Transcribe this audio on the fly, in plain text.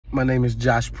My name is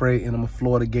Josh Prey, and I'm a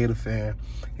Florida Gator fan.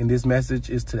 And this message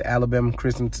is to the Alabama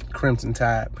Crimson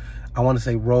Tide. I want to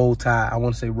say roll tide. I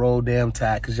want to say roll damn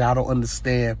tide, because y'all don't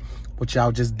understand what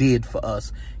y'all just did for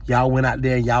us. Y'all went out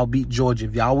there and y'all beat Georgia.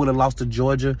 If y'all would have lost to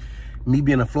Georgia, me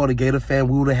being a Florida Gator fan,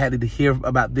 we would have had to hear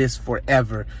about this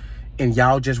forever. And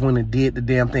y'all just went and did the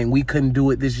damn thing. We couldn't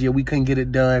do it this year. We couldn't get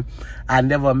it done. I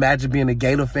never imagined being a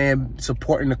Gator fan,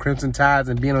 supporting the Crimson Tides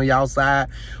and being on y'all side.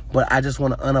 But I just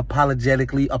want to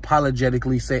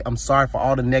apologetically say I'm sorry for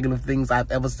all the negative things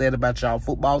I've ever said about y'all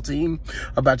football team,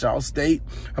 about y'all state,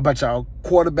 about y'all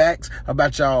quarterbacks,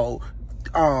 about y'all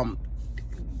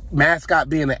mascot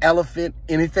being an elephant.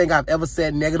 Anything I've ever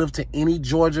said negative to any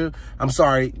Georgia, I'm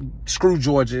sorry, screw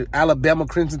Georgia, Alabama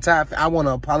Crimson Tide, I want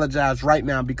to apologize right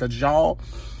now, because y'all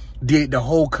did the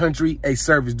whole country a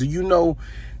service. Do you know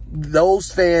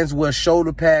those fans wear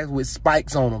shoulder pads with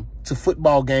spikes on them to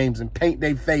football games and paint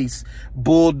their face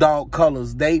bulldog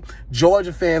colors?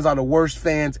 Georgia fans are the worst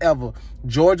fans ever.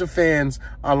 Georgia fans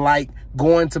are like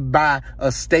going to buy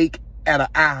a steak at an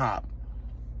IHOP.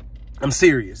 I'm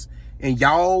serious. And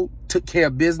y'all took care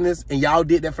of business, and y'all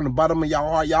did that from the bottom of y'all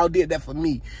heart. Y'all did that for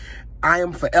me. I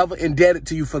am forever indebted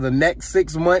to you for the next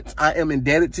 6 months. I am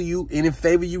indebted to you. Any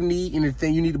favor you need,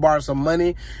 anything you need to borrow some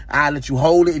money, I'll let you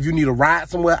hold it. If you need a ride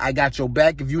somewhere, I got your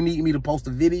back. If you need me to post a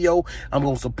video, I'm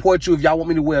going to support you. If y'all want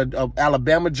me to wear an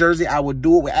Alabama jersey, I will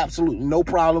do it with absolutely no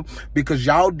problem, because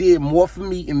y'all did more for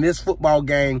me in this football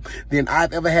game than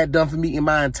I've ever had done for me in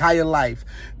my entire life.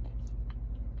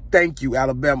 Thank you,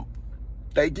 Alabama.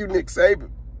 Thank you, Nick Saban.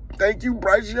 Thank you,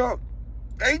 Bryce Young.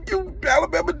 Thank you,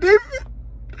 Alabama defense.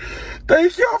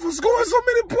 Thank y'all for scoring so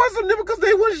many points on them, because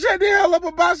they wouldn't shut the hell up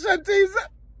about shut teams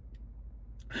up.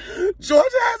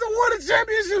 Georgia hasn't won a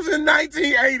championship in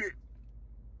 1980.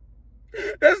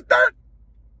 That's 30.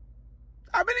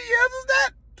 How many years is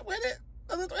that? 20?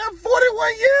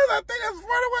 41 years. I think that's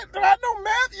 41. Do I know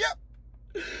math?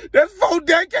 Yep. That's 4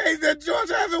 decades that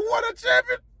Georgia hasn't won a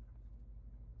champion.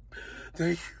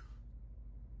 Thank you.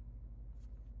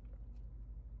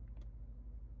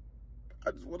 I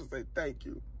just want to say thank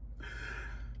you.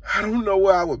 I don't know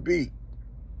where I would be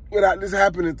without this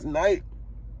happening tonight.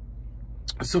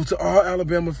 So to all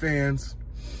Alabama fans,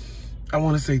 I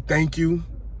want to say thank you.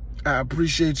 I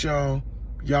appreciate y'all.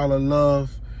 Y'all are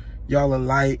love. Y'all are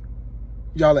light.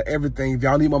 Y'all are everything. If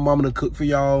y'all need my mama to cook for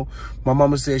y'all, my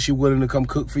mama said she willing to come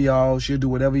cook for y'all. She'll do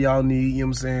whatever y'all need, you know what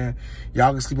I'm saying?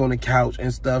 Y'all can sleep on the couch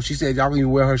and stuff. She said y'all can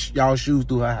even wear y'all shoes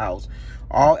through her house.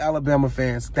 All Alabama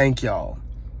fans, thank y'all.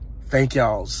 Thank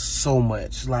y'all so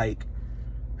much. Like,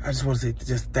 I just want to say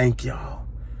just thank y'all.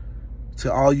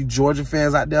 To all you Georgia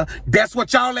fans out there, that's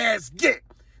what y'all ass get.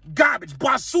 Garbage,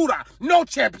 basura, no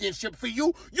championship for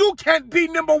you. You can't be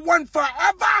 #1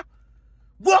 forever.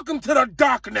 Welcome to the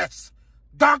darkness.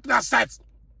 Darkness, that's